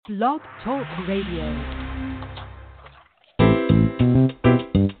Blog Talk Radio.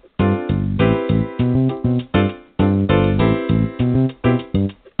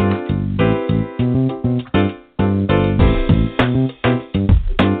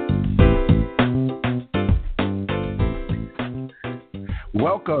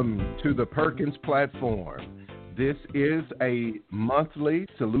 Welcome to the Perkins platform. This is a monthly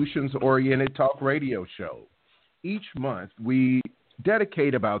solutions-oriented talk radio show. Each month, we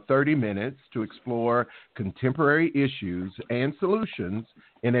dedicate about 30 minutes to explore contemporary issues and solutions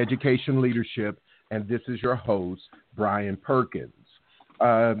in education leadership, and this is your host, Brian Perkins.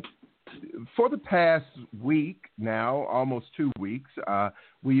 For the past week now, almost 2 weeks,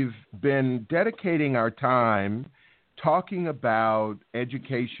 we've been dedicating our time talking about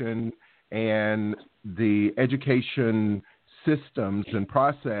education and the education systems and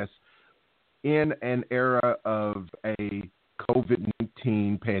process in an era of a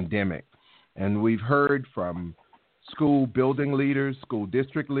COVID-19 pandemic. And we've heard from school building leaders, school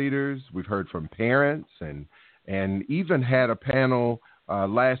district leaders, we've heard from parents, and even had a panel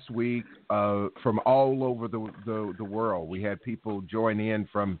last week from all over the world. We had people join in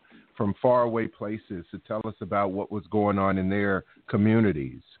from faraway places to tell us about what was going on in their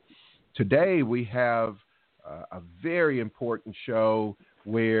communities. Today we have a very important show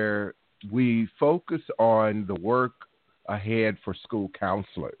where we focus on the work ahead for school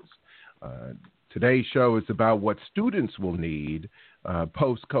counselors. Today's show is about what students will need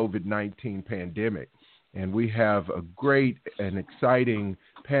post-COVID-19 pandemic. And we have a great and exciting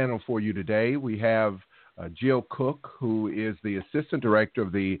panel for you today. We have Jill Cook, who is the Assistant Director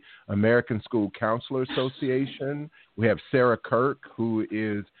of the American School Counselor Association. We have Sarah Kirk, who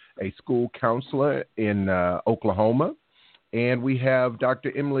is a school counselor in Oklahoma. And we have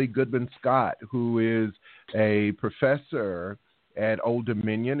Dr. Emily Goodman-Scott, who is a professor at Old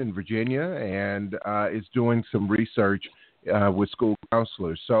Dominion in Virginia and is doing some research with school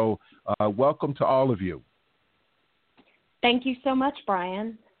counselors. So welcome to all of you. Thank you so much,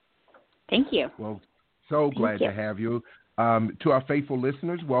 Brian. Thank you. Well, so glad to have you. To our faithful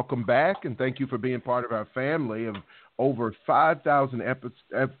listeners, welcome back, and thank you for being part of our family of over 5,000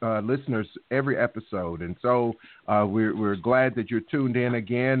 listeners every episode. And so we're glad that you're tuned in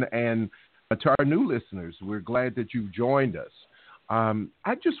again. And to our new listeners, we're glad that you've joined us.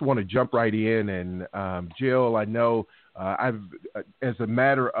 I just want to jump right in. And Jill, I know as a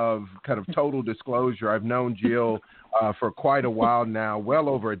matter of kind of total disclosure, I've known Jill for quite a while now, well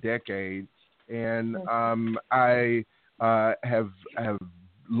over a decade. And I have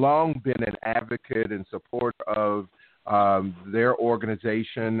long been an advocate and support of their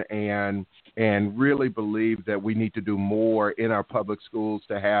organization and really believe that we need to do more in our public schools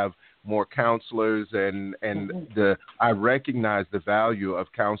to have more counselors and I recognize the value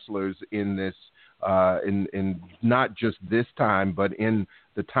of counselors in this in not just this time but in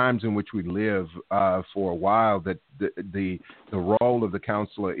the times in which we live for a while, that the role of the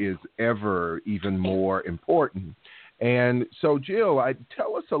counselor is ever even more important. And so, Jill,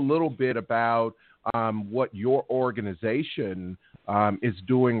 tell us a little bit about what your organization is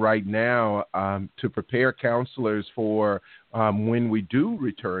doing right now to prepare counselors for when we do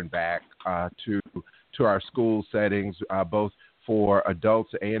return back to our school settings, both for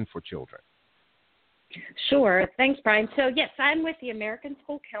adults and for children. Sure. Thanks, Brian. So, yes, I'm with the American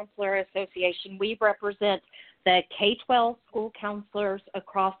School Counselor Association. We represent the K-12 school counselors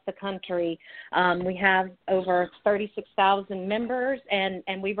across the country. We have over 36,000 members, and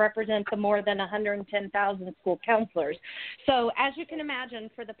we represent the more than 110,000 school counselors. So as you can imagine,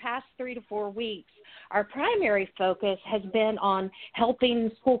 for the past 3 to 4 weeks, our primary focus has been on helping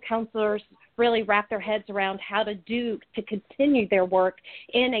school counselors really wrap their heads around how to continue their work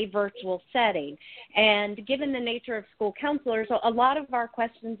in a virtual setting. And given the nature of school counselors, a lot of our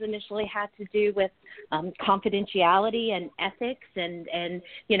questions initially had to do with confidentiality and ethics and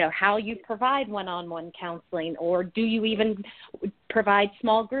how you provide one-on-one counseling, or do you even provide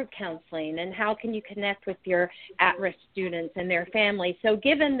small group counseling, and how can you connect with your at-risk students and their families. So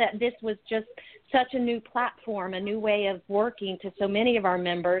given that this was just such a new platform, a new way of working to so many of our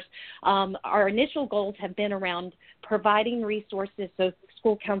members, our initial goals have been around providing resources so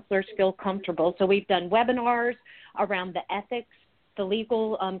school counselors feel comfortable. So we've done webinars around the ethics the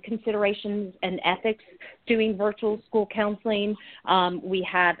legal considerations and ethics doing virtual school counseling. We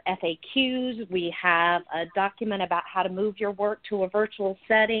have FAQs. We have a document about how to move your work to a virtual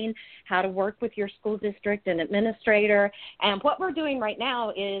setting, how to work with your school district and administrator. And what we're doing right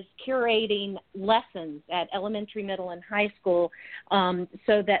now is curating lessons at elementary, middle, and high school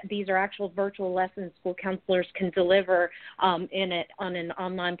so that these are actual virtual lessons school counselors can deliver on an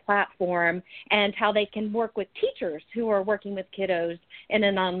online platform, and how they can work with teachers who are working with kiddos in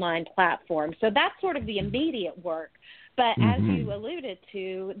an online platform. So that's sort of the immediate work. But as you alluded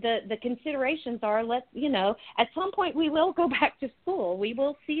to, the considerations are, at some point we will go back to school. We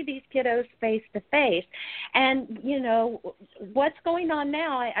will see these kiddos face to face. And, what's going on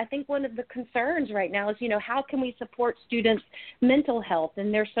now, I think one of the concerns right now is, how can we support students' mental health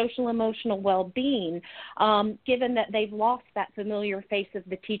and their social emotional well-being, given that they've lost that familiar face of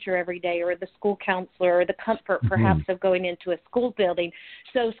the teacher every day, or the school counselor, or the comfort perhaps of going into a school building.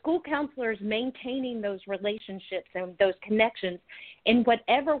 So school counselors maintaining those relationships and those connections in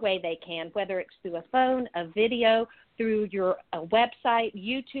whatever way they can, whether it's through a phone, a video, through your website,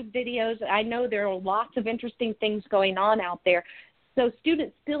 YouTube videos. I know there are lots of interesting things going on out there. So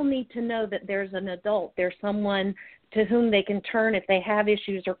students still need to know that there's an adult, there's someone to whom they can turn if they have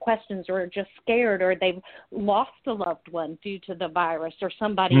issues or questions, or are just scared, or they've lost a loved one due to the virus, or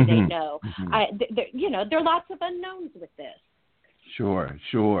somebody they know. There are lots of unknowns with this.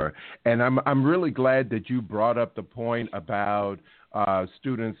 Sure. And I'm really glad that you brought up the point about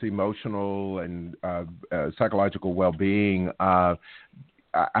students' emotional and psychological well-being.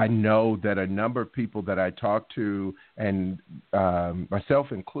 I know that a number of people that I talk to, and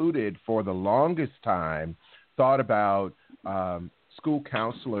myself included, for the longest time, thought about school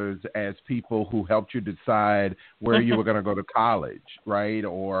counselors as people who helped you decide where you were going to go to college, right?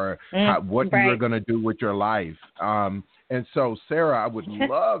 Or what you were going to do with your life. And so, Sarah, I would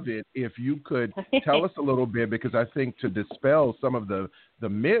love it if you could tell us a little bit, because I think to dispel some of the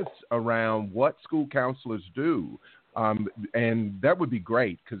myths around what school counselors do. And that would be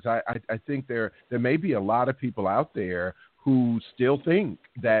great, because I think there may be a lot of people out there who still think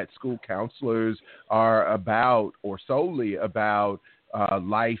that school counselors are about, or solely about,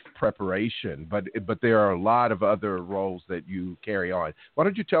 life preparation, but there are a lot of other roles that you carry on. Why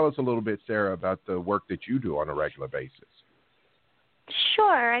don't you tell us a little bit, Sarah, about the work that you do on a regular basis?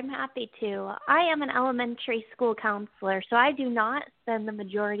 Sure, I'm happy to. I am an elementary school counselor, so I do not spend the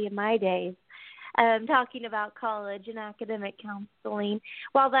majority of my days talking about college and academic counseling.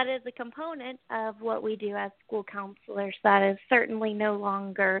 While that is a component of what we do as school counselors, that is certainly no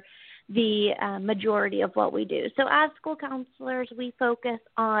longer the majority of what we do. So as school counselors, we focus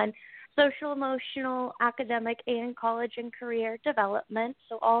on social, emotional, academic, and college and career development.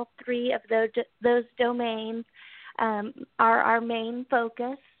 So all three of those domains are our main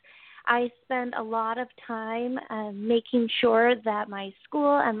focus. I spend a lot of time making sure that my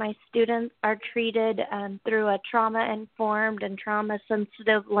school and my students are treated through a trauma-informed and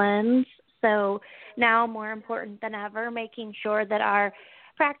trauma-sensitive lens. So now, more important than ever, making sure that our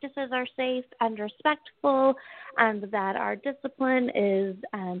practices are safe and respectful, and that our discipline is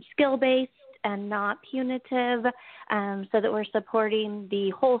skill-based and not punitive, so that we're supporting the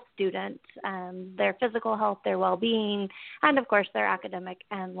whole student, their physical health, their well-being, and, of course, their academic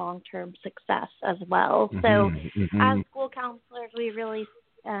and long-term success as well. So as school counselors, we really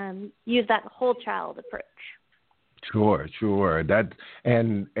use that whole child approach. Sure. That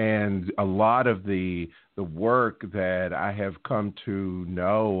and a lot of the work that I have come to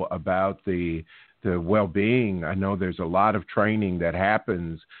know about the well-being, I know there's a lot of training that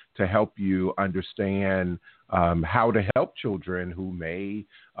happens to help you understand how to help children who may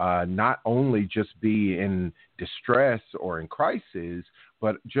not only just be in distress or in crisis,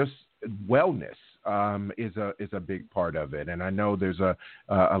 but just wellness is a big part of it. And I know there's a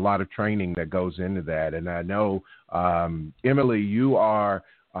lot of training that goes into that. And I know, Emily, you are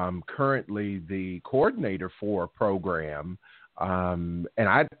currently the coordinator for a program. And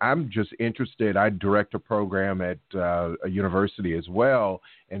I'm just interested. I direct a program at a university as well,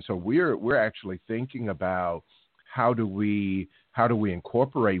 and so we're actually thinking about how do we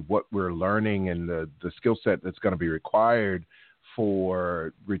incorporate what we're learning and the skill set that's going to be required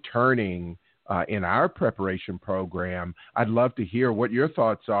for returning in our preparation program. I'd love to hear what your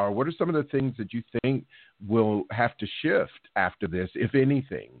thoughts are. What are some of the things that you think will have to shift after this, if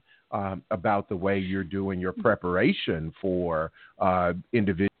anything? About the way you're doing your preparation for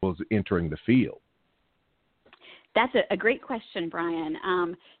individuals entering the field? That's a great question, Brian.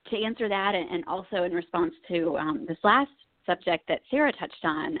 To answer that, and also in response to this last subject that Sarah touched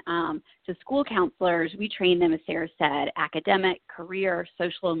on. So school counselors, we train them, as Sarah said, academic, career,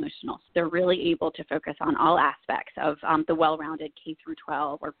 social, emotional. So they're really able to focus on all aspects of the well-rounded K through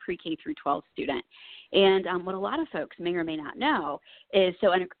 12 or pre-K through 12 student. And what a lot of folks may or may not know is,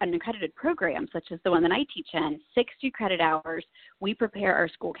 so an accredited program, such as the one that I teach in, 60 credit hours, we prepare our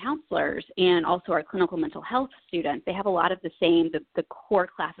school counselors and also our clinical mental health students. They have a lot of the same, the core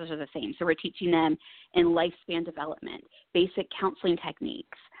classes are the same. So we're teaching them in lifespan development, basic counseling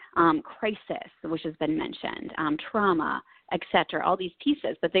techniques, crisis, which has been mentioned, trauma, et cetera, all these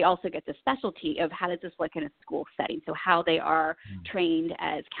pieces, but they also get the specialty of how does this look in a school setting, so how they are trained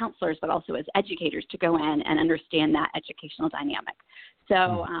as counselors, but also as educators to go in and understand that educational dynamic.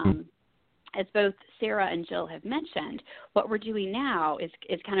 So as both Sarah and Jill have mentioned, what we're doing now is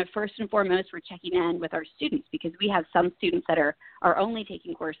kind of first and foremost, we're checking in with our students because we have some students that are only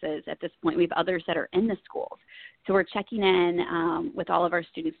taking courses at this point. We have others that are in the schools. So we're checking in with all of our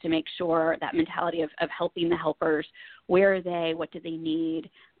students to make sure that mentality of helping the helpers, where are they, what do they need,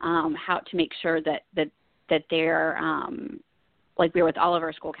 how to make sure that they're like we're with all of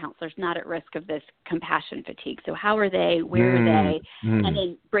our school counselors, not at risk of this compassion fatigue. So how are they? Where are they? And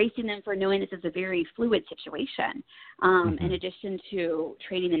then bracing them for knowing this is a very fluid situation. In addition to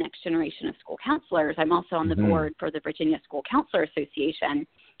training the next generation of school counselors, I'm also on the board for the Virginia School Counselor Association,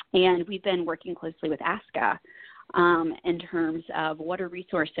 and we've been working closely with ASCA in terms of what are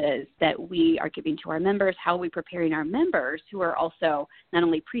resources that we are giving to our members, how are we preparing our members who are also not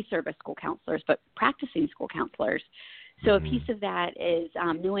only pre-service school counselors, but practicing school counselors. So a piece of that is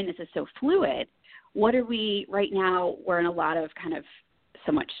knowing this is so fluid. What are we right now? We're in a lot of kind of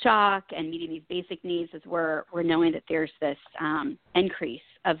so much shock and meeting these basic needs as we're knowing that there's this increase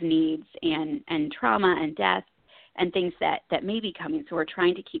of needs and trauma and death and things that may be coming. So we're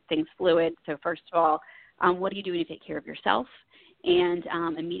trying to keep things fluid. So first of all, what are you doing to take care of yourself? And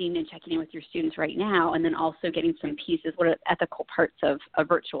meeting and checking in with your students right now, and then also getting some pieces, what are ethical parts of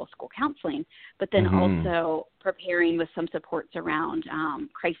virtual school counseling, but then also preparing with some supports around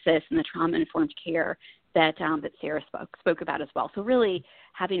crisis and the trauma-informed care that Sarah spoke about as well. So really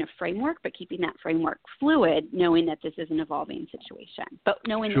having a framework, but keeping that framework fluid, knowing that this is an evolving situation. But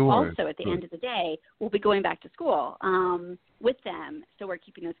knowing that also at the end of the day, we'll be going back to school with them. So we're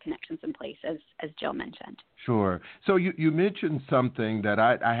keeping those connections in place, as Jill mentioned. Sure. So you mentioned something that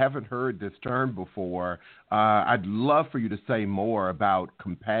I haven't heard this term before. I'd love for you to say more about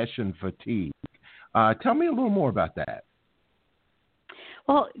compassion fatigue. Tell me a little more about that.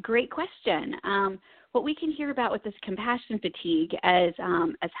 Well, great question. What we can hear about with this compassion fatigue as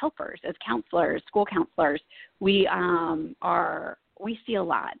helpers, as counselors, school counselors, we see a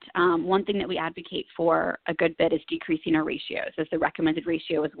lot. One thing that we advocate for a good bit is decreasing our ratios. As the recommended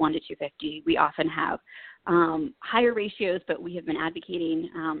ratio is 1 to 250, we often have higher ratios, but we have been advocating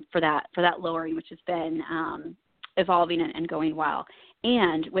for that lowering, which has been evolving and going well.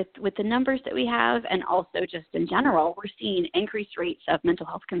 And with the numbers that we have, and also just in general, we're seeing increased rates of mental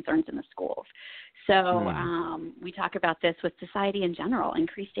health concerns in the schools. So we talk about this with society in general: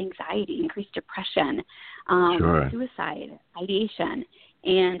 increased anxiety, increased depression, suicide, ideation.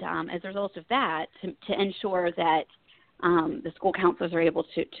 And as a result of that, to ensure that the school counselors are able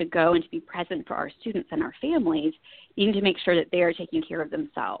to go and to be present for our students and our families, you need to make sure that they are taking care of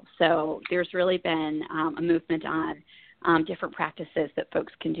themselves. So there's really been a movement on different practices that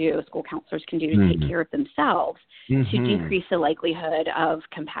folks can do, school counselors can do to take care of themselves to decrease the likelihood of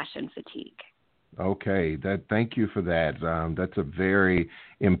compassion fatigue. Okay, thank you for that. That's a very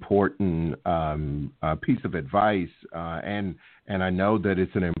important piece of advice, and I know that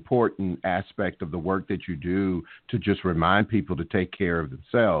it's an important aspect of the work that you do to just remind people to take care of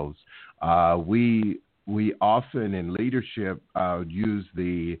themselves. We often in leadership use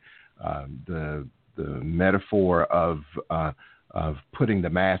the metaphor of putting the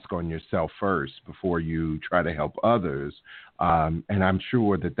mask on yourself first before you try to help others. And I'm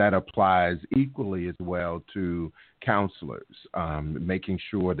sure that applies equally as well to counselors, making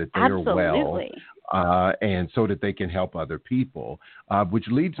sure that they're well and so that they can help other people, which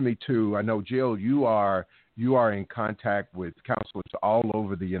leads me to, I know, Jill, you are in contact with counselors all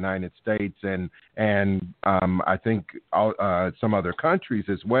over the United States and I think some other countries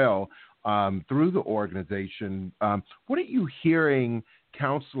as well. Through the organization, what are you hearing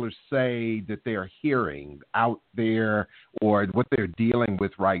counselors say that they're hearing out there or what they're dealing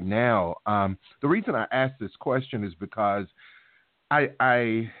with right now? The reason I ask this question is because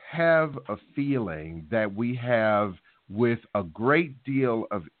I have a feeling that we have, with a great deal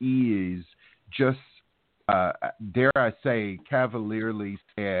of ease, just dare I say, cavalierly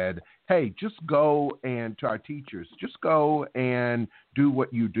said, hey, just go and to our teachers, just go and do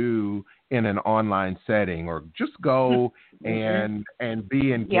what you do in an online setting, or just go and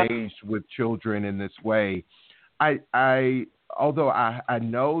be engaged with children in this way. Although I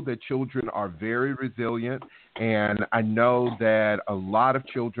know that children are very resilient, and I know that a lot of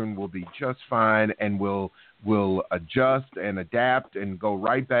children will be just fine and will adjust and adapt and go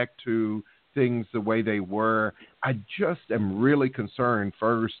right back to things the way they were, I just am really concerned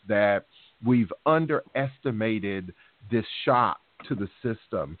first that we've underestimated this shock to the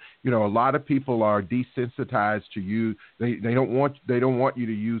system. A lot of people are desensitized to you. They don't want you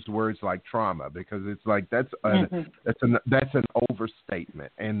to use words like trauma, because it's like that's an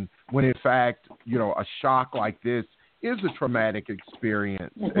overstatement. And when in fact, a shock like this is a traumatic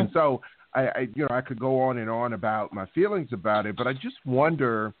experience. And so I could go on and on about my feelings about it, but I just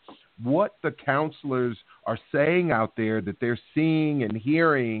wonder what the counselors are saying out there that they're seeing and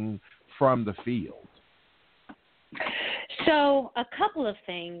hearing from the field. So a couple of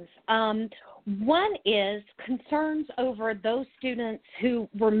things. One is concerns over those students who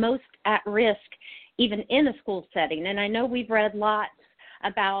were most at risk, even in a school setting. And I know we've read lots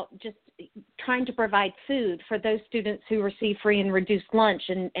about just trying to provide food for those students who receive free and reduced lunch,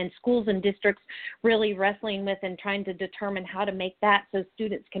 and schools and districts really wrestling with and trying to determine how to make that so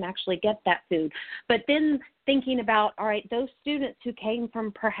students can actually get that food. But then thinking about, all right, those students who came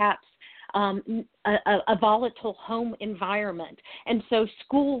from perhaps a volatile home environment. And so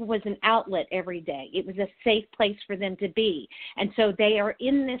school was an outlet every day. It was a safe place for them to be. And so they are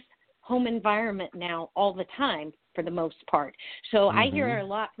in this home environment now all the time for the most part. So I hear a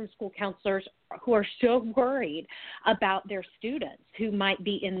lot from school counselors who are so worried about their students who might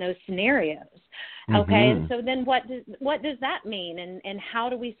be in those scenarios. Okay, and so then what does that mean, and how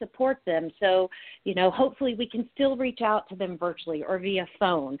do we support them? So, hopefully we can still reach out to them virtually or via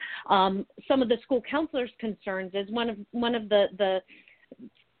phone. Some of the school counselors' concerns is one of the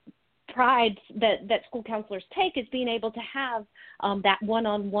pride that school counselors take is being able to have that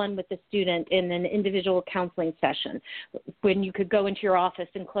one-on-one with the student in an individual counseling session, when you could go into your office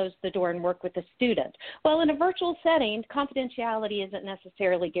and close the door and work with the student. Well, in a virtual setting, confidentiality isn't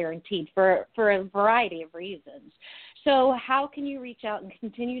necessarily guaranteed for a variety of reasons. So how can you reach out and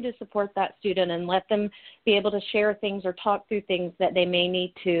continue to support that student and let them be able to share things or talk through things that they may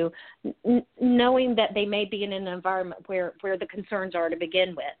need to, knowing that they may be in an environment where the concerns are to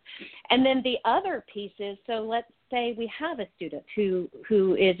begin with? And then the other piece is, so let's say we have a student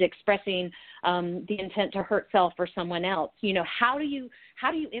who is expressing the intent to hurt self or someone else. How do you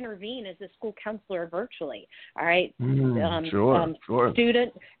intervene as a school counselor virtually? All right, sure.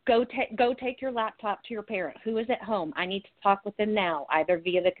 Student, go take your laptop to your parent who is at home. I need to talk with them now, either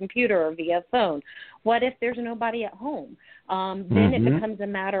via the computer or via phone. What if there's nobody at home? Then it becomes a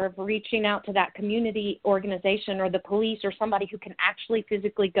matter of reaching out to that community organization or the police or somebody who can actually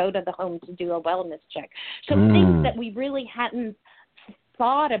physically go to the home to do a wellness check. So things that we really hadn't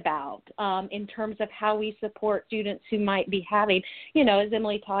thought about in terms of how we support students who might be having, as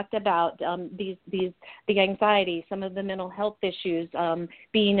Emily talked about, the anxiety, some of the mental health issues,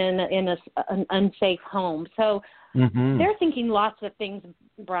 being in an unsafe home. So they're thinking lots of things,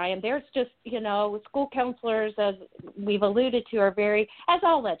 Brian. There's just, school counselors, as we've alluded to, are very, as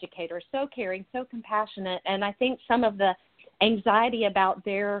all educators, so caring, so compassionate. And I think some of the anxiety about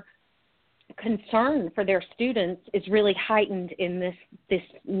their concern for their students is really heightened in this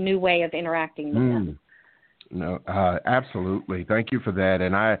new way of interacting with them. No, absolutely. Thank you for that.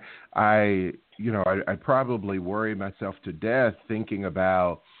 And I probably worry myself to death thinking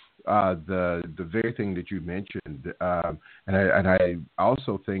about the very thing that you mentioned, and I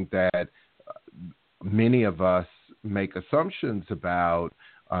also think that many of us make assumptions about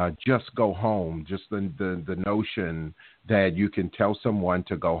just go home, just the notion that you can tell someone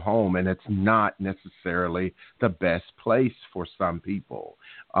to go home, and it's not necessarily the best place for some people.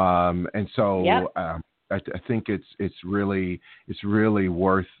 And so I think it's really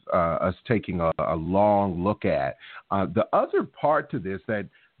worth us taking a long look at. The other part to this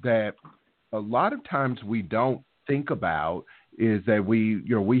that a lot of times we don't think about is that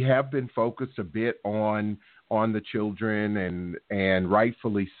we have been focused a bit on the children, and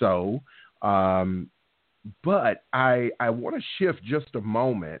rightfully so. But I want to shift just a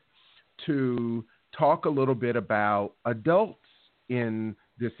moment to talk a little bit about adults in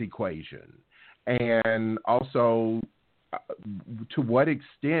this equation, and also to what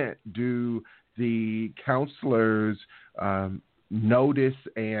extent do the counselors notice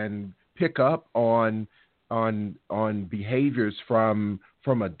and pick up on behaviors from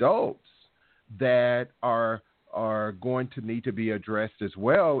adults that are going to need to be addressed as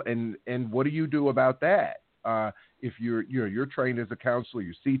well. And what do you do about that? If you're trained as a counselor,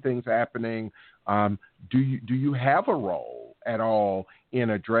 you see things happening. Do you have a role at all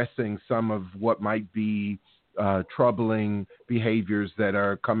in addressing some of what might be troubling behaviors that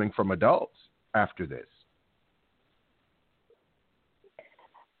are coming from adults after this?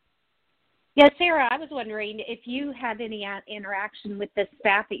 Yeah, Sarah, I was wondering if you have any interaction with the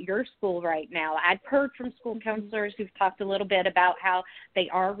staff at your school right now. I've heard from school counselors who've talked a little bit about how they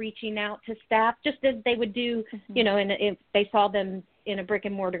are reaching out to staff, just as they would do, if they saw them in a brick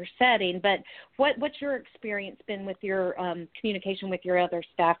and mortar setting. But what's your experience been with your communication with your other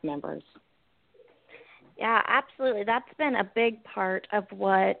staff members? Yeah, absolutely. That's been a big part of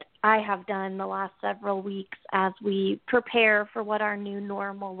what I have done the last several weeks as we prepare for what our new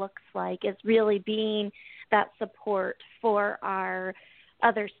normal looks like, is really being that support for our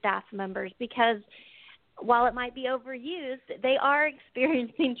other staff members, because while it might be overused, they are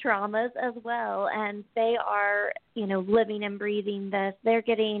experiencing traumas as well, and they are, living and breathing this. They're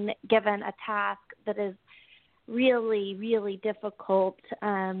getting given a task that is really, really difficult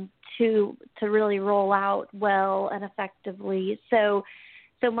to really roll out well and effectively. So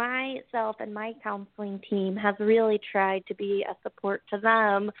myself and my counseling team has really tried to be a support to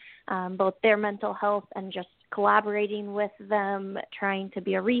them, both their mental health and just collaborating with them, trying to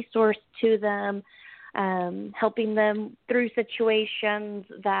be a resource to them, helping them through situations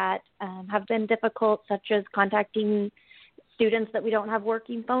that have been difficult, such as contacting students that we don't have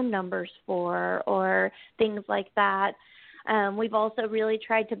working phone numbers for, or things like that. We've also really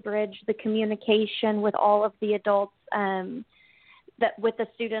tried to bridge the communication with all of the adults, with the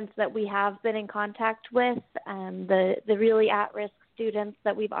students that we have been in contact with, the really at-risk students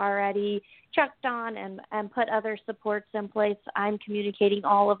that we've already checked on and put other supports in place. I'm communicating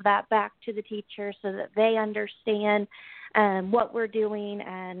all of that back to the teachers so that they understand what we're doing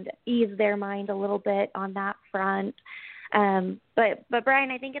and ease their mind a little bit on that front. But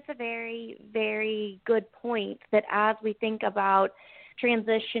Brian, I think it's a very, very good point that as we think about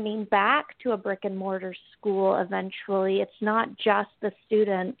transitioning back to a brick and mortar school eventually, it's not just the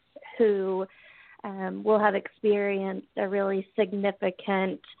students who will have experienced a really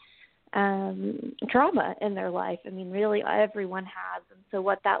significant trauma in their life. I mean, really everyone has. And so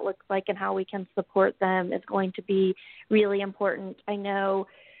what that looks like and how we can support them is going to be really important. I know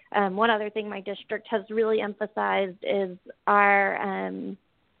one other thing my district has really emphasized is our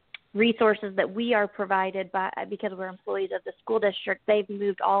resources that we are provided by, because we're employees of the school district. They've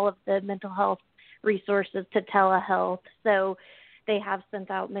moved all of the mental health resources to telehealth. So they have sent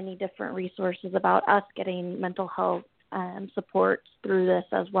out many different resources about us getting mental health support through this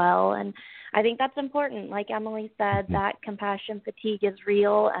as well. And I think that's important. Like Emily said, that compassion fatigue is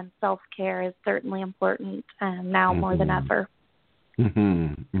real, and self-care is certainly important now more than ever.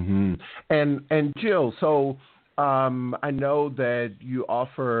 And Jill, so I know that you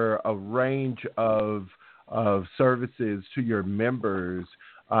offer a range of services to your members.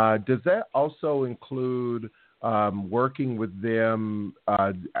 Does that also include working with them,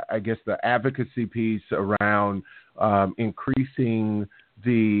 I guess the advocacy piece around increasing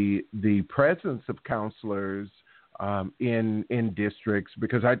the presence of counselors in districts?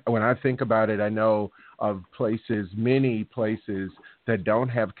 Because when I think about it, I know of many places that don't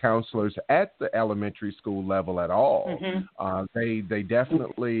have counselors at the elementary school level at all. They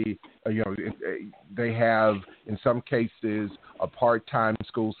definitely, they have in some cases a part-time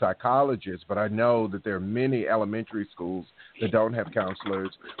school psychologist, but I know that there are many elementary schools that don't have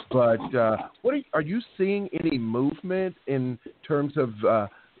counselors. But are you seeing any movement in terms of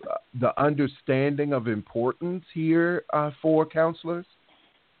the understanding of importance here for counselors?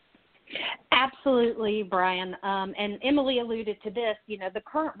 Absolutely, Brian. And Emily alluded to this. The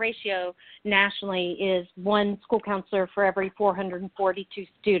current ratio nationally is one school counselor for every 442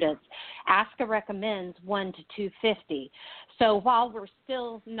 students. ASCA recommends 1 to 250. So while we're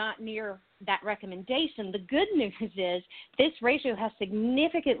still not near that recommendation, the good news is this ratio has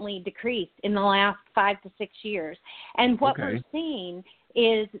significantly decreased in the last 5 to 6 years. And what we're seeing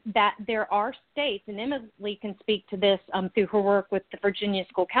is that there are states, and Emily can speak to this through her work with the Virginia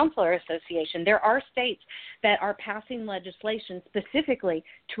School Counselor Association, there are states that are passing legislation specifically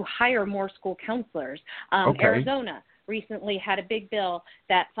to hire more school counselors. Arizona, recently had a big bill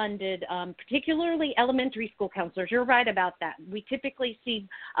that funded particularly elementary school counselors. You're right about that. We typically see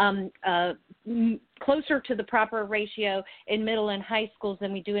closer to the proper ratio in middle and high schools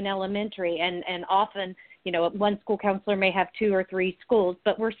than we do in elementary, and often, one school counselor may have 2 or 3 schools,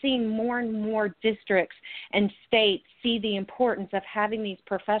 but we're seeing more and more districts and states see the importance of having these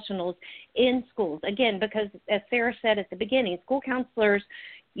professionals in schools. Again, because as Sarah said at the beginning, school counselors,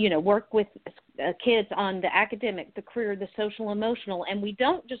 work with kids on the academic, the career, the social, emotional, and we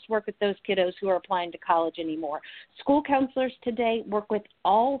don't just work with those kiddos who are applying to college anymore. School counselors today work with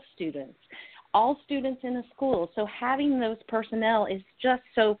all students in a school. So having those personnel is just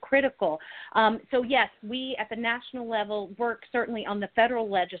so critical. So yes, we at the national level work certainly on the federal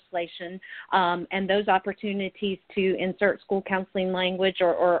legislation and those opportunities to insert school counseling language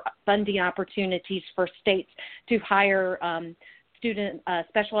or funding opportunities for states to hire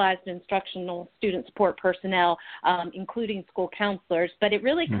specialized instructional student support personnel, including school counselors. But it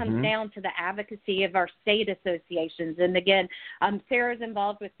really comes down to the advocacy of our state associations. And again, Sarah's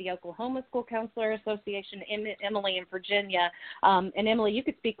involved with the Oklahoma School Counselor Association, Emily in Virginia. And Emily, you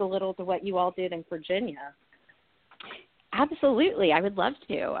could speak a little to what you all did in Virginia. Absolutely. I would love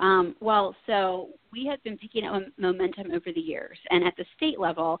to. So we have been picking up momentum over the years. And at the state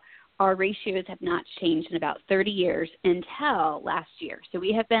level, our ratios have not changed in about 30 years until last year. So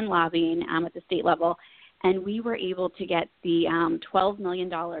we have been lobbying at the state level, and we were able to get the $12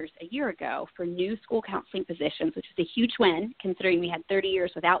 million a year ago for new school counseling positions, which was a huge win considering we had 30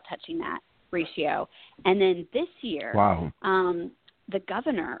 years without touching that ratio. And then this year, the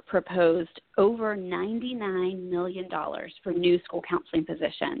governor proposed over $99 million for new school counseling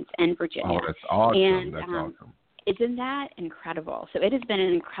positions in Virginia. Oh, that's awesome. And, that's awesome. Isn't that incredible? So it has been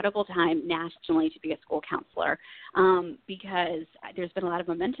an incredible time nationally to be a school counselor because there's been a lot of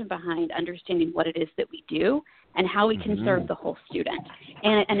momentum behind understanding what it is that we do and how we can serve the whole student.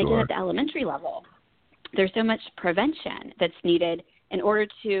 And again, at the elementary level, there's so much prevention that's needed in order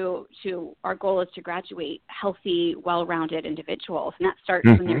to our goal is to graduate healthy, well-rounded individuals. And that starts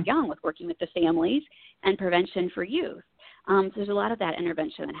when they're young with working with the families and prevention for youth. So there's a lot of that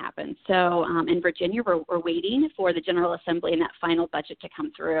intervention that happens. So in Virginia, we're waiting for the General Assembly and that final budget to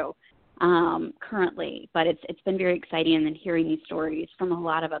come through currently. But it's been very exciting, and then hearing these stories from a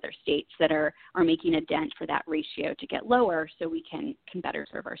lot of other states that are making a dent for that ratio to get lower so we can better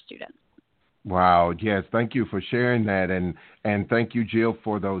serve our students. Wow. Yes. Thank you for sharing that. And thank you, Jill,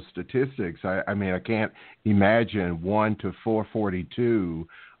 for those statistics. I mean, I can't imagine 1 to 442.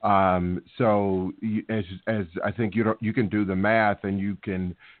 So as I think you can do the math and you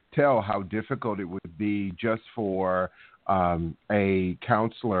can tell how difficult it would be just for a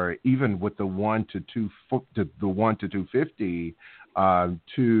counselor, even with the 1 to 250,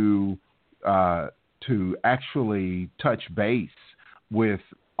 to actually touch base with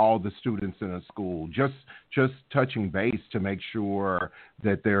all the students in a school, just touching base to make sure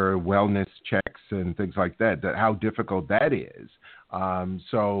that there are wellness checks and things like that, how difficult that is.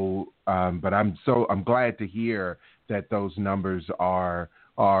 But I'm glad to hear that those numbers are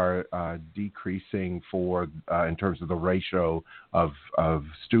decreasing for in terms of the ratio of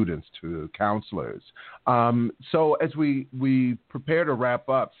students to counselors. So as we prepare to wrap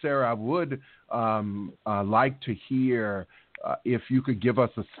up, Sarah, I would like to hear if you could give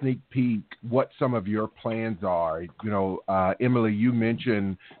us a sneak peek what some of your plans are. Emily, you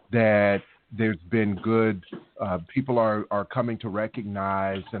mentioned that there's been good people are coming to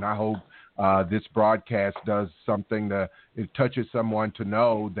recognize, and I hope this broadcast does something that it touches someone to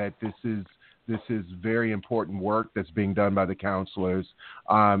know that this is very important work that's being done by the counselors.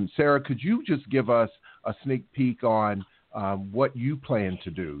 Sarah, could you just give us a sneak peek on what you plan to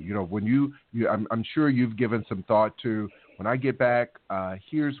do? When I'm sure you've given some thought to, when I get back,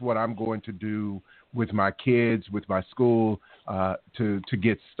 here's what I'm going to do with my kids, with my school, to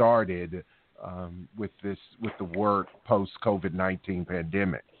get started with the work post COVID-19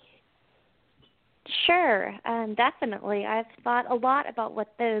 pandemic. Sure, definitely. I've thought a lot about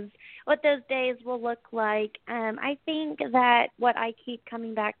what those days will look like. I think that what I keep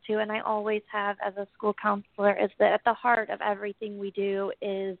coming back to, and I always have as a school counselor, is that at the heart of everything we do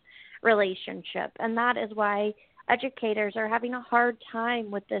is relationship, and that is why educators are having a hard time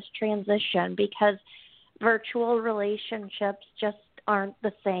with this transition, because virtual relationships just aren't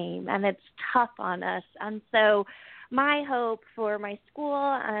the same, and it's tough on us. And so my hope for my school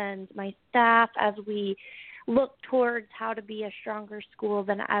and my staff as we look towards how to be a stronger school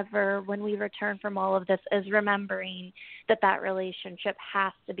than ever when we return from all of this is remembering that relationship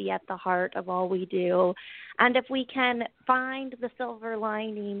has to be at the heart of all we do. And if we can find the silver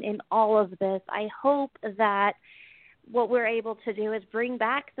lining in all of this, I hope that what we're able to do is bring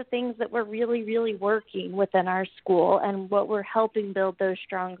back the things that were really, really working within our school and what we're helping build those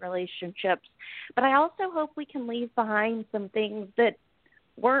strong relationships. But I also hope we can leave behind some things that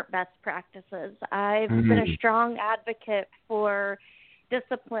weren't best practices. I've been a strong advocate for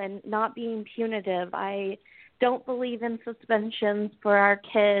discipline not being punitive. I don't believe in suspensions for our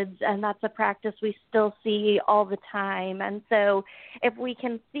kids, and that's a practice we still see all the time. And so if we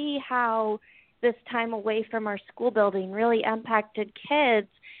can see how this time away from our school building really impacted kids,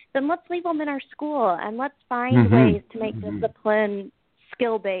 then let's leave them in our school and let's find ways to make discipline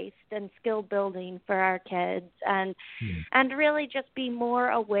skill-based and skill-building for our kids, and really just be more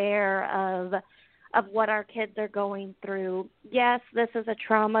aware of what our kids are going through. Yes, this is a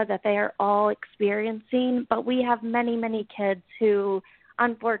trauma that they are all experiencing, but we have many, many kids who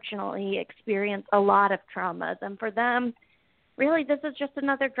unfortunately experience a lot of traumas, and for them, really, this is just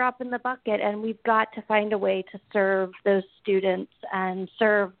another drop in the bucket, and we've got to find a way to serve those students and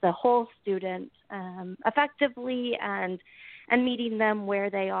serve the whole student effectively and meeting them where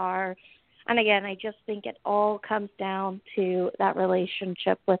they are. And again, I just think it all comes down to that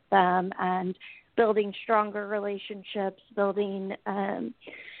relationship with them and building stronger relationships, building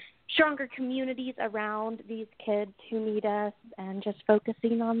stronger communities around these kids who need us, and just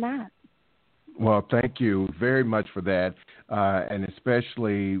focusing on that. Well, thank you very much for that, and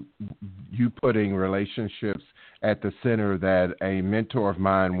especially you putting relationships at the center. That a mentor of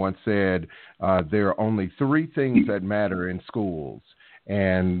mine once said, there are only 3 things that matter in schools,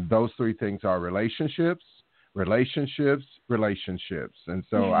 and those 3 things are relationships, relationships. And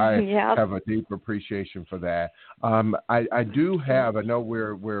so I have a deep appreciation for that. I do have, I know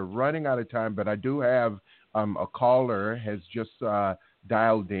we're running out of time, but I do have a caller has just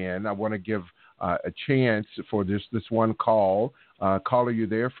dialed in. I want to give a chance for this one call. Caller, you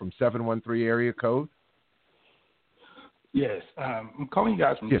there from 713 area code? Yes. I'm calling you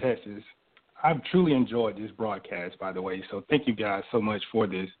guys from Texas. I've truly enjoyed this broadcast, by the way, so thank you guys so much for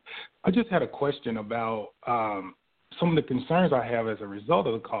this. I just had a question about some of the concerns I have as a result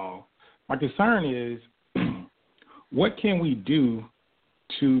of the call. My concern is what can we do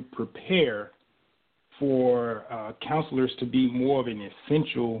to prepare for counselors to be more of an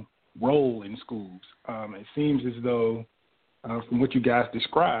essential role in schools? It seems as though, from what you guys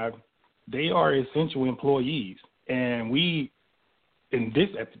described, they are essential employees, and we, in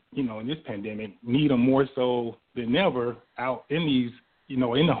this pandemic, need them more so than ever out in these, in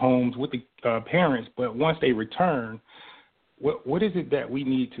the homes with the parents. But once they return, what is it that we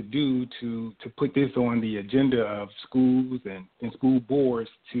need to do to put this on the agenda of schools and school boards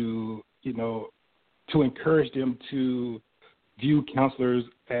to encourage them to view counselors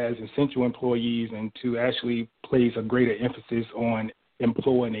as essential employees and to actually place a greater emphasis on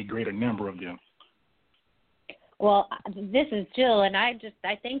employing a greater number of them? Well, this is Jill, and I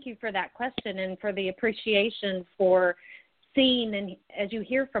thank you for that question and for the appreciation for seeing, and as you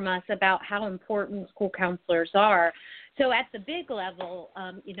hear from us, about how important school counselors are. So at the big level,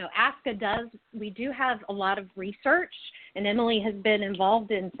 ASCA we do have a lot of research, and Emily has been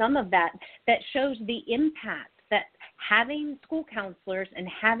involved in some of that shows the impact that having school counselors and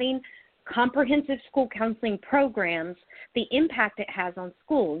having comprehensive school counseling programs, the impact it has on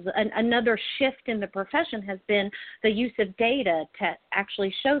schools. Another shift in the profession has been the use of data to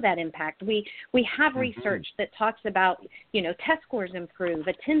actually show that impact. We have research that talks about, test scores improve,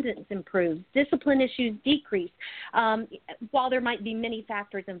 attendance improves, discipline issues decrease. While there might be many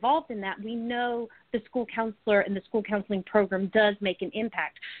factors involved in that, we know the school counselor and the school counseling program does make an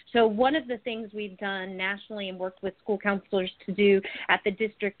impact. So one of the things we've done nationally and worked with school counselors to do at the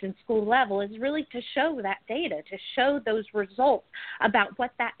district and school level is really to show that data, to show those results about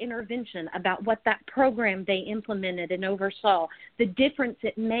what that intervention, about what that program they implemented and oversaw, the difference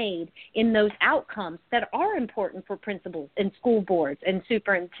it made in those outcomes that are important for principals and school boards and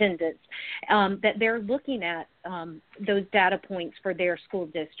superintendents, that they're looking at those data points for their school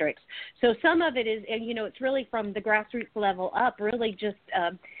districts. So some of it is, it's really from the grassroots level up, really just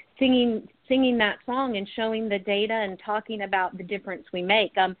singing that song and showing the data and talking about the difference we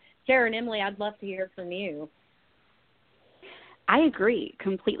make. Sarah and Emily, I'd love to hear from you. I agree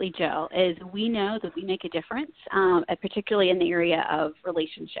completely, Jill, is we know that we make a difference, particularly in the area of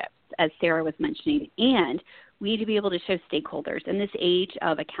relationships, as Sarah was mentioning, and we need to be able to show stakeholders. In this age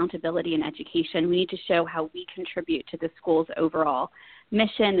of accountability and education, we need to show how we contribute to the school's overall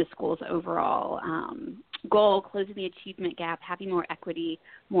mission, the school's overall goal, closing the achievement gap, having more equity,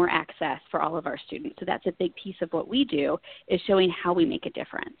 more access for all of our students. So that's a big piece of what we do, is showing how we make a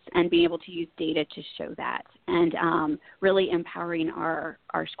difference and being able to use data to show that, and really empowering our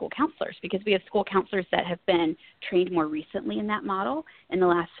school counselors, because we have school counselors that have been trained more recently in that model in the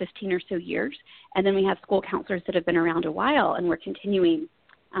last 15 or so years. And then we have school counselors that have been around a while, and we're continuing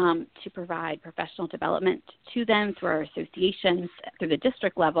to provide professional development to them through our associations, through the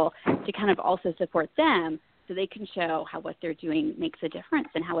district level, to kind of also support them so they can show how what they're doing makes a difference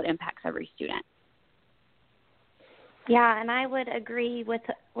and how it impacts every student. Yeah, and I would agree with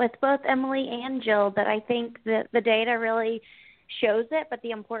both Emily and Jill that I think that the data really shows it, but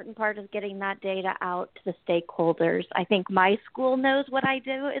the important part is getting that data out to the stakeholders. I think my school knows what I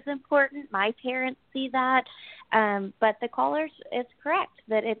do is important. My parents see that, but the callers is correct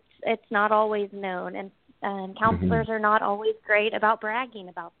that it's not always known, and counselors are not always great about bragging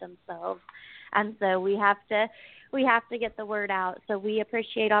about themselves, and so we have to get the word out. So we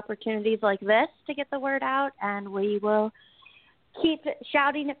appreciate opportunities like this to get the word out, and we will keep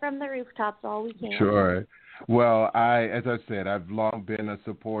shouting it from the rooftops all we can. Sure. Well, as I said, I've long been a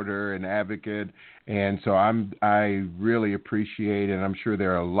supporter and advocate, and so I really appreciate, and I'm sure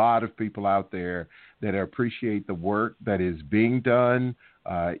there are a lot of people out there that appreciate the work that is being done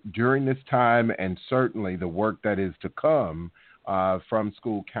during this time, and certainly the work that is to come from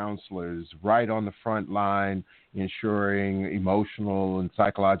school counselors right on the front line, ensuring emotional and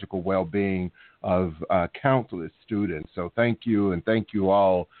psychological well-being of countless students. So thank you, and thank you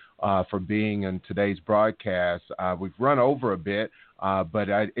all for being in today's broadcast. We've run over a bit, but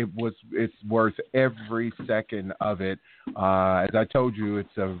it's worth every second of it. As I told you,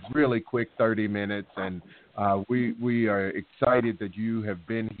 it's a really quick 30 minutes, and we are excited that you have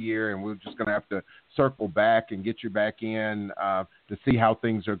been here, and we're just going to have to circle back and get you back in to see how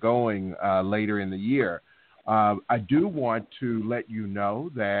things are going later in the year. I do want to let you know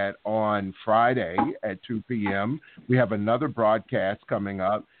that on Friday at 2 p.m., we have another broadcast coming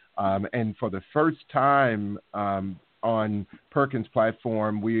up. And for the first time on Perkins'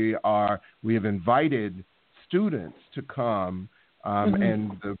 platform, we have invited students to come,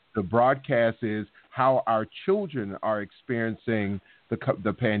 and the broadcast is how our children are experiencing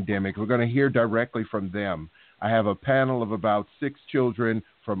the pandemic. We're going to hear directly from them. I have a panel of about 6 children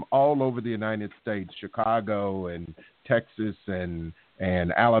from all over the United States, Chicago and Texas and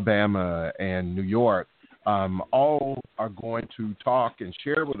Alabama and New York. All are going to talk and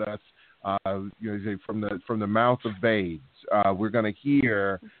share with us from the mouth of babes. We're going to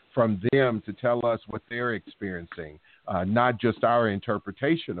hear from them to tell us what they're experiencing, not just our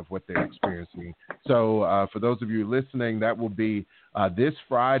interpretation of what they're experiencing. So for those of you listening, that will be this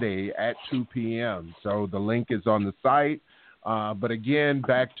Friday at 2 p.m. So the link is on the site. But again,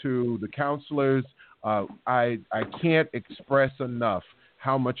 back to the counselors, I can't express enough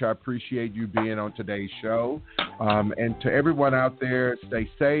how much I appreciate you being on today's show. And to everyone out there, stay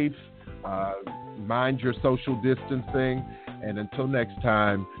safe, mind your social distancing, and until next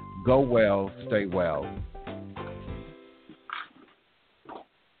time, go well, stay well.